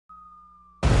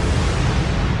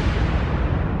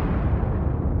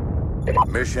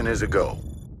Mission is a go.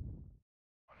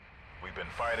 We've been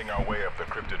fighting our way up the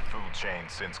cryptid food chain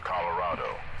since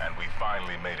Colorado, and we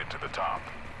finally made it to the top.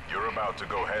 You're about to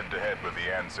go head-to-head with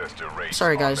the ancestor race.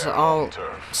 Sorry guys, I'll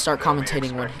start They'll be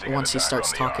commentating expecting once he an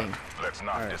starts attack on the talking. Ark. Let's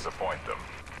not disappoint them.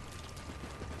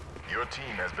 Your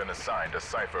team has been assigned a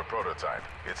Cypher prototype.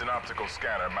 It's an optical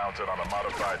scanner mounted on a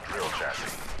modified drill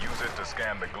chassis. Use it to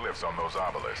scan the glyphs on those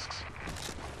obelisks.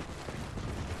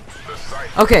 The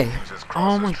Cypher Okay. uses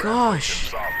Oh my cross-translation gosh.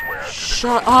 software to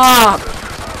Shut decode up!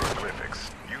 ancestors'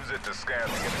 hieroglyphics. Use it to scan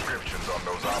the inscriptions on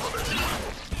those obelisks.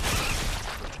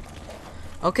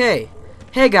 Okay.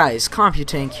 Hey guys,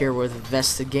 CompuTank here with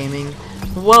Vested Gaming.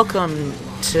 Welcome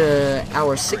to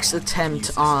our 6th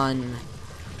attempt on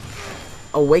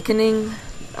Awakening.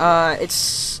 I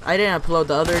didn't upload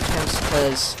the other attempts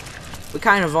because we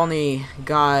kind of only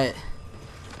got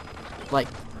like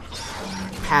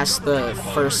past the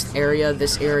first area,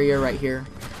 this area right here.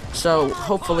 So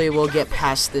hopefully we'll get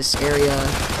past this area.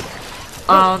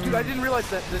 Dude, I didn't realize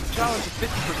that the challenge is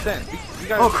 50%. You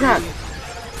guys Oh crap! really...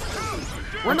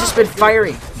 I've just been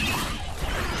firing.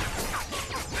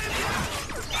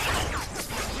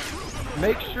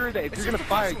 Make sure that if you're gonna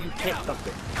fire, you hit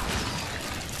something.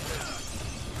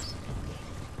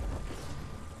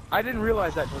 I didn't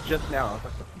realize that until just now.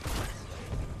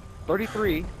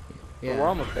 33. Yeah. So we're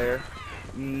almost there.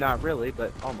 Not really,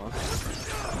 but almost.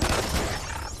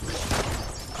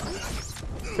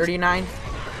 39.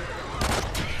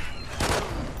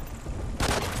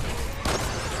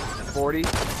 40,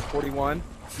 41,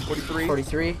 43.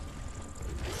 43.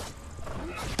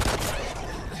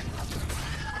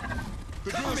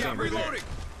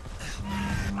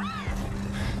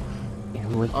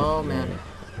 Oh man.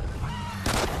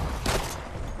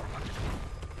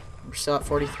 We're still at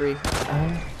 43.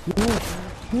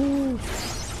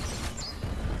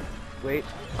 Wait.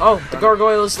 Oh, the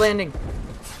gargoyle is landing.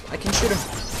 I can shoot him.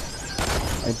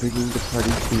 I'm bringing the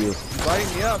party to you.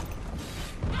 Lighting me up.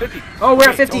 50. Oh, we're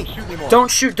at Wait, 50. Don't shoot anymore. Don't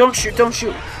shoot, don't shoot, don't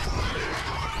shoot.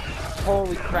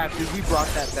 Holy crap, dude, we brought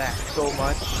that back so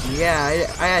much. Yeah,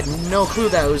 I had no clue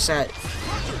that was at.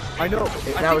 I know.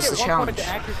 That was the at one challenge. point the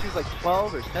accuracy was like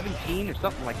 12 or 17 or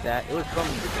something like that. It was some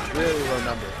really low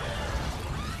number.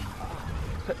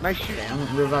 Nice shoot.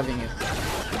 I'm reviving you.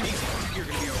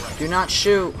 Do not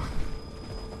shoot.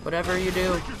 Whatever you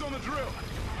do.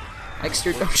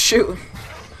 Extra, don't shoot.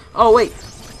 Oh, wait.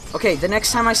 Okay, the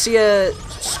next time I see a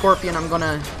scorpion, I'm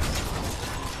gonna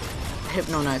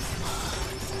hypno knife.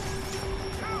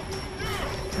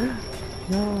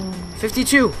 No.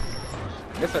 52.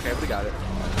 It's okay, we got it.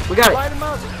 We got Light it. him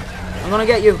up. I'm gonna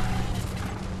get you.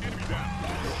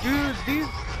 Dude, these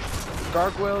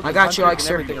gargoyles I got you, and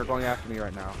Ixer. everything are going after me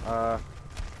right now.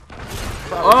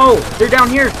 Oh, they're down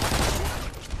here.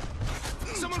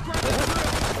 Good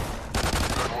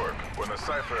work. When the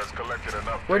Cypher has collected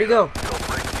enough Where'd he go? data, he'll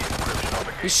break the encryption on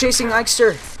the He's chasing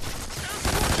Ixer.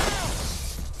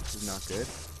 This is not good.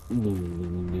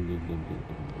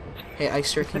 Hey,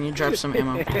 Ixer, can you drop some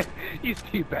ammo? He's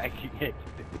teabagging it.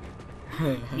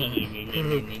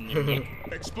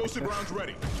 Explosive rounds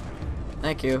ready.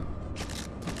 Thank you.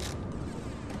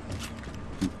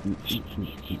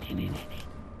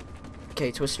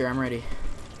 Okay, Twister, I'm ready.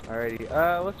 Alrighty,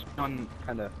 let's run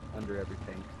kinda under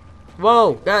everything.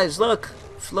 Whoa, guys, look!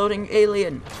 Floating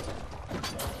alien.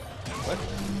 What?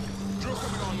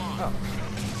 Oh.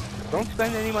 Don't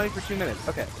spend any money for 2 minutes.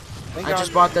 Okay. Thank I God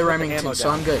just bought the you put Remington, ammo so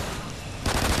down. I'm good.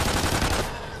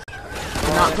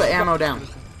 Do not put ammo down.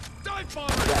 Yeah,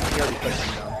 he already put it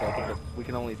down, so I think we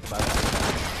can only survive that.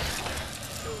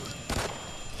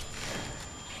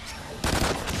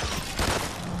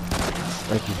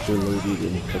 I just reloaded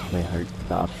and it took my heart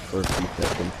stopped for a few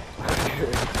seconds.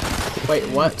 Wait,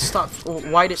 what? Stop.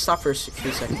 Why did it stop for a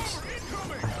few seconds?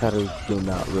 I thought it was do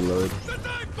not reload.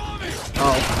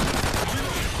 Oh,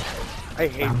 I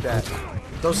hate that.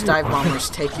 those dive bombers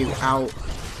take you out.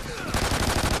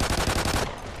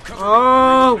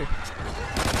 Oh!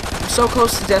 I'm so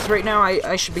close to death right now,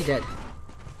 I should be dead.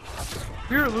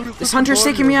 Here, Luda, This hunter's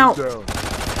taking me out!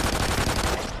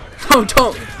 Oh,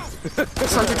 don't!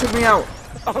 This hunter took me out!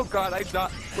 Oh god, I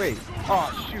died. Wait.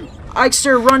 Oh, shoot.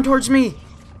 Ixter, run towards me!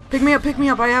 Pick me up,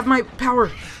 I have my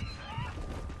power!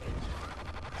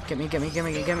 Get me. Save me,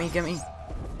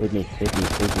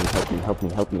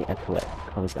 help me, SOS.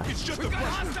 Calm down.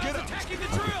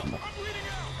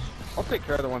 I'll take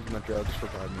care of the ones in the drill, just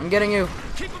revive me. I'm getting you.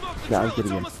 Yeah, I'm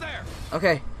getting in.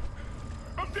 Okay.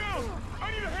 I'm down.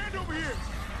 I need a hand over here.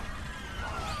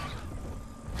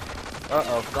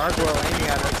 Uh-oh, gargoyle aiming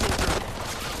at us.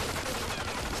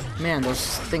 Man,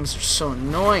 those things are so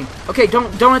annoying. Okay,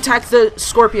 don't attack the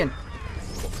scorpion.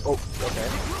 Oh, okay.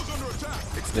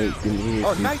 Wait, didn't he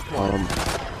Oh, nice one.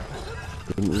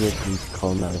 Didn't he at least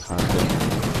call Alejandro?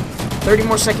 30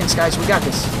 more seconds, guys. We got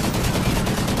this.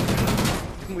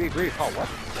 Didn't we agree to call what?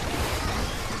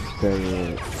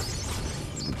 The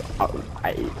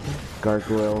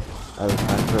Gargoyle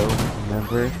Alejandro,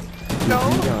 remember? No.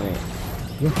 We agreed on it.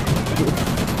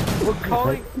 We're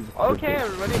calling. Okay,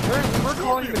 everybody, we're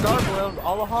calling the gargoyles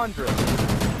Alejandro.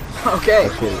 Okay.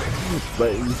 Okay,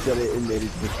 but you said it and made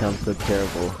it just sound so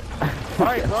terrible.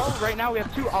 Alright, well, right now we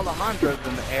have 2 Alejandros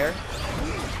in the air.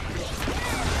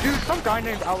 Dude, some guy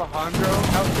named Alejandro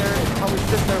out there is probably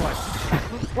sitting there like,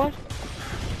 what?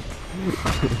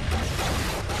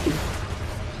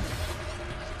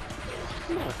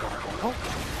 I'm not a gargoyle.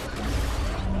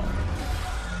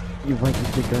 You might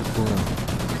just say Gargoyle.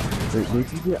 Wait,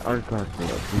 maybe they are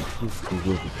Gargoyles. We should just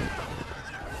Google them.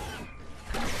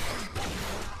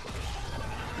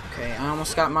 Okay, I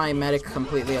almost got my medic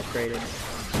completely upgraded.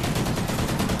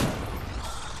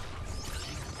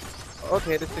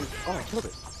 Okay, this thing. Oh, I killed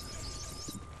it.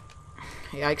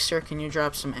 Hey, Ikester, can you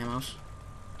drop some ammos?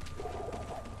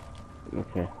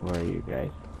 Okay, where are you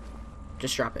guys?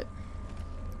 Just drop it.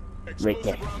 Right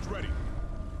there.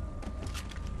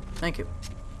 Thank you.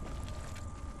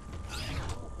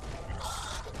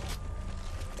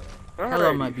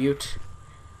 Hello, my beaut.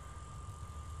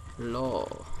 Hello.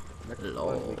 Hello.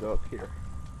 Let me go up here.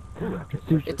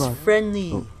 It's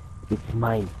friendly. Oh, it's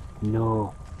mine.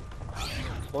 No.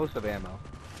 Explosive ammo.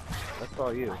 That's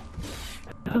all you.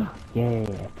 Yeah,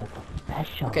 that's a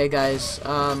special. Okay, guys.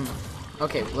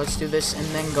 Okay, let's do this and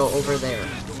then go over there.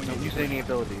 Don't use any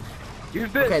abilities.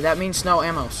 Use this! Okay, that means no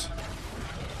ammos.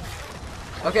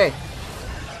 Okay.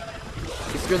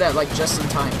 You threw that like just in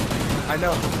time. I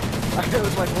know. I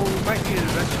was like, well, we might need it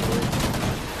eventually.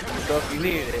 So if you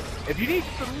need it, if you need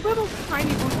just a little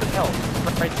tiny boost of health,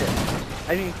 right there.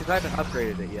 I mean, because I haven't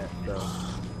upgraded it yet, so.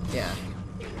 Yeah.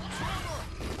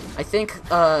 I think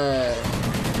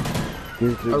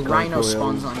Here's the a rhino gargoyle.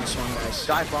 spawns on this one, guys.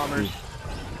 Dive bombers.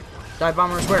 Dive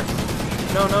bombers where?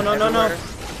 No, no, no, no, no.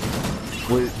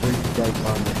 Where did dive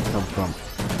bombers come from?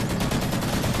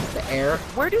 The air.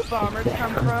 Where do bombers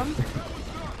come from?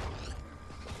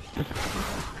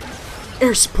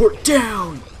 Air support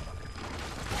down!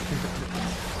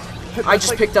 I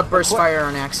just picked up burst fire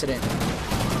on accident.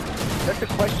 That's a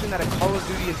question that a Call of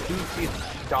Duty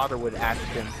enthusiast daughter would ask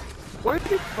him. Where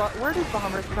do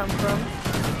bombers come from?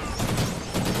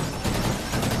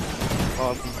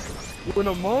 When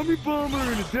a mommy bomber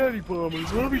and a daddy bomber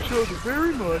love each other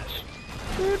very much,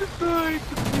 they decide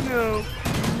to, you know.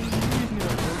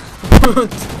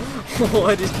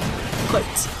 What is...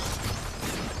 What?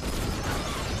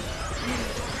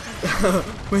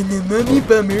 When a mommy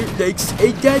bomber likes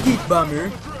a daddy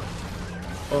bomber.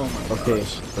 Oh my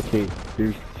gosh. Okay,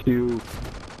 there's 2,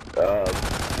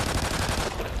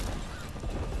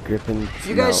 Griffins. If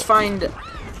you guys find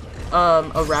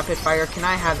a rapid fire, can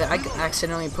I have that? I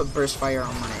accidentally put burst fire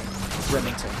on my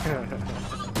Remington.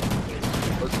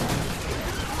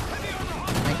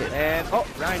 Thank you. And, oh,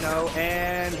 Rhino,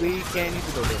 and we can use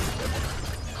the building.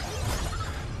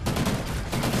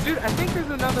 Dude, I think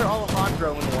there's another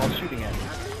Alejandro in the wall shooting at me.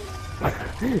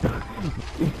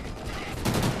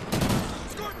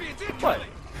 What?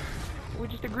 We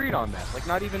just agreed on that. Like,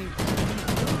 not even...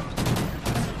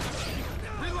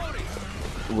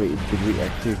 Wait, did we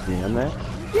actually agree on that?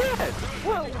 Yes!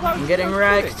 Well, I'm getting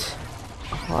wrecked.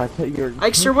 Oh, I thought you were...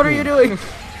 Ikester, what are you doing?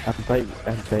 I'm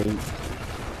fighting.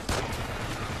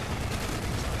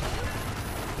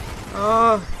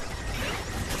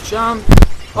 Jump.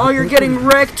 Oh, you're getting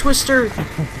wrecked, Twister.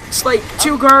 It's like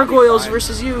 2 gargoyles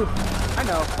versus you. I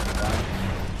know.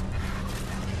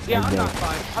 Yeah, I'm not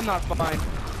fine. I'm not fine.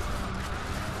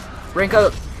 Rank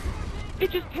up.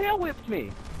 It just tail whipped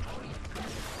me.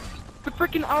 The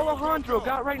freaking Alejandro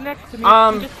got right next to me.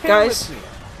 He just tail Guys, whipped me.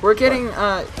 we're getting,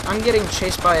 I'm getting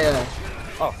chased by a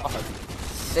Oh, I'll help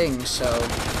thing, so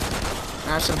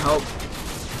I have some help.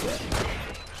 you.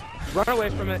 Run away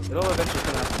from it. It'll eventually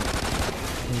come out.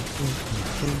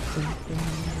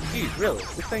 Jeez, really?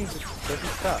 This thing just doesn't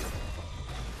stop.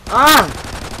 Ah!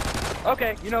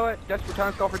 Okay, you know what? Desperate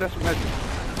times call for desperate measures.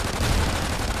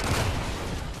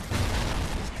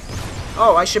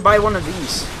 Oh, I should buy one of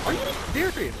these. Are you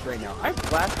serious right now? I've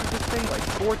blasted this thing like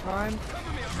 4 times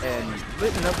and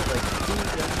lit it up with like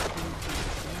 2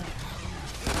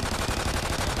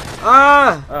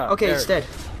 Ah! Okay, there it's it dead.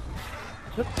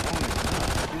 Took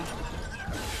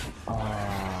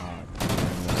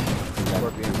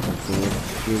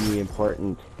Extremely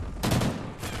important.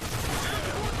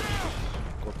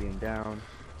 Scorpion down.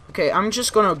 Okay, I'm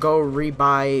just gonna go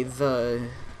rebuy the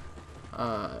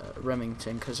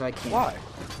Remington, because I can't. Why?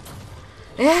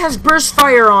 It has burst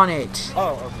fire on it.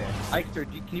 Oh, okay. Ike, can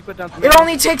you put down some It ammo?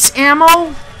 only takes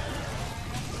ammo?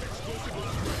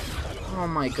 Oh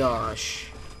my gosh.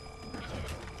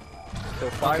 So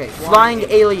 5 Okay, flying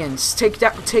flying aliens. Take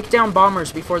down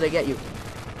bombers before they get you.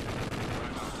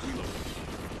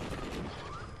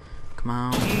 Come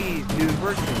on. Jeez, dude,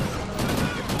 we're...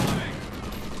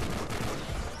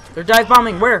 They're dive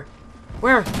bombing. Where?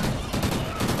 Where? I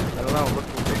don't know, look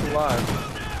alive.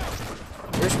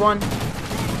 There's one.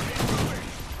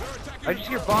 I just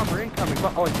hear bomber incoming.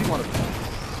 Oh, I see one of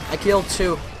them. I killed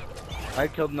 2. I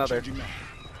killed another.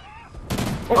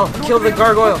 Oh, kill the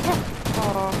gargoyle.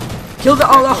 Kill the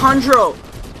Alejandro.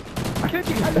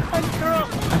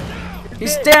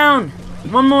 He's down.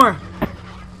 One more.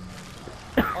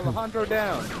 Alejandro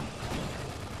down.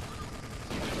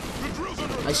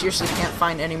 I seriously can't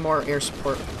find any more air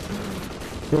support.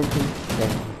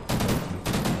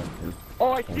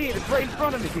 Oh, I see it. It's right in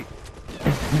front of me.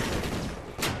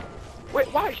 Wait,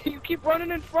 why? You keep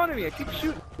running in front of me. I keep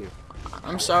shooting you.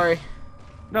 I'm sorry.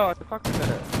 No, it's a fucking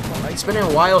minute. It's been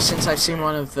a while since I've seen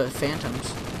one of the phantoms.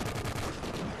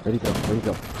 Where'd he go? Where'd he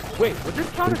go? Wait, was this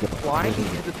counter Where'd he go? flying? Where'd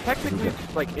he go? Because it's technically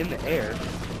just like in the air.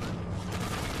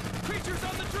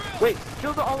 Wait,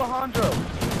 kill the Alejandro.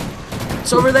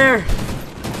 It's over there.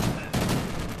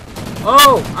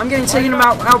 Oh, I'm getting taken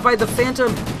out by the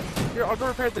phantom. Here, I'll go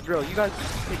repair the drill. You guys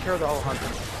take care of the Alejandro.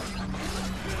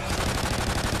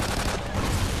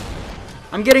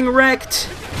 I'm getting wrecked.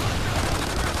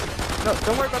 No,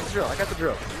 don't worry about the drill. I got the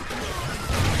drill.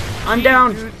 I'm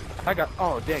down. Dude, I got...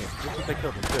 Oh, dang it. Just since I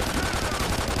killed him, too.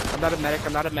 I'm not a medic.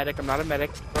 I'm not a medic. I'm not a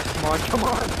medic. Oh, come on, come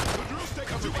on.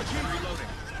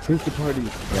 Here's the party,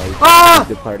 guys. Ah!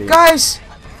 Here's the party. Guys!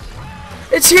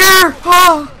 It's here!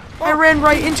 Ah! I ran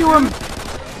right into him.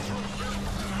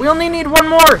 We only need one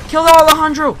more. Kill the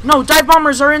Alejandro. No, dive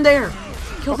bombers are in there.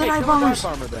 Kill the dive bombers.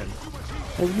 Bomber, then.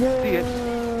 Oh, yeah. See it.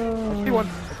 I see one. I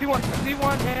see one. I see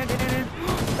one. And.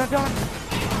 Not done.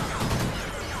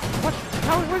 What?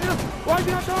 How is it? Why is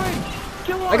he not dying?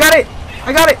 Kill him. I got it.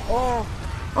 I got it. Oh.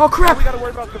 Oh, crap. We gotta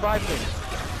worry about surviving.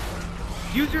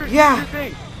 Use your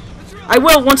thing. I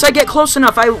will once I get close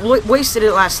enough. I wasted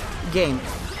it last game.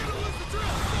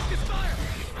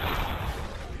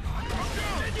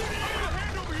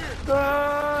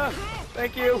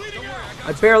 Thank you.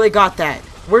 I barely got that.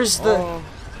 Where's the...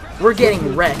 We're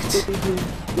getting wrecked.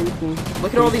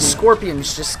 Look at all these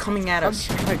scorpions just coming at us.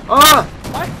 Ah!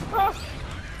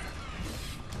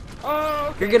 Oh,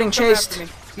 okay. You're getting chased. After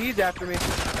me. He's after me.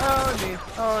 Oh, me.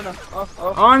 Oh, no. Oh.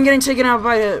 Oh, I'm getting taken out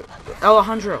by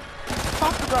Alejandro.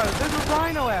 Talk about it. There's a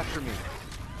rhino after me.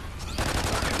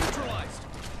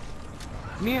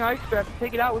 Me and Ike have to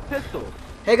take it out with pistols.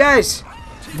 Hey, guys.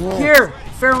 Here.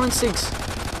 Feral instincts.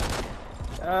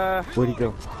 Where'd he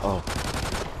go? Oh.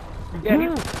 Yeah, he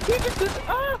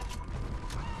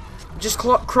just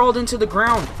Crawled into the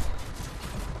ground.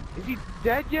 Is he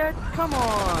dead yet? Come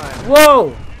on.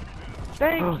 Whoa.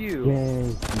 Thank you.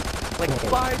 Yay. Like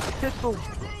 5 pistol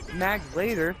mags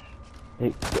later.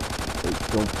 Hey,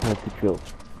 don't plant the drill.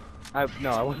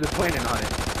 No, I wasn't planning on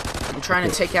it. I'm trying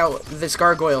to take out this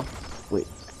gargoyle. Wait,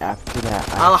 after that,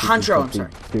 I Alejandro, have to do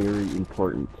I'm something very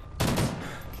important.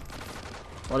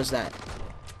 What is that?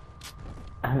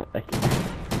 Do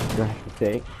I have to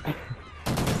say? A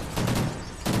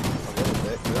little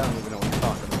bit, because I don't even know what you're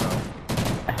talking about.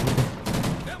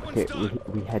 Okay,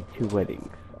 we had 2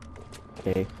 weddings.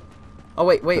 Okay. Oh,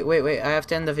 wait. I have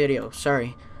to end the video.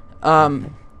 Sorry.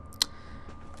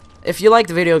 If you liked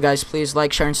the video, guys, please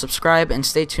like, share, and subscribe, and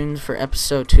stay tuned for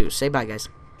episode 2. Say bye, guys.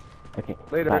 Okay.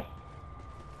 Later. Bye.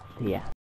 See ya.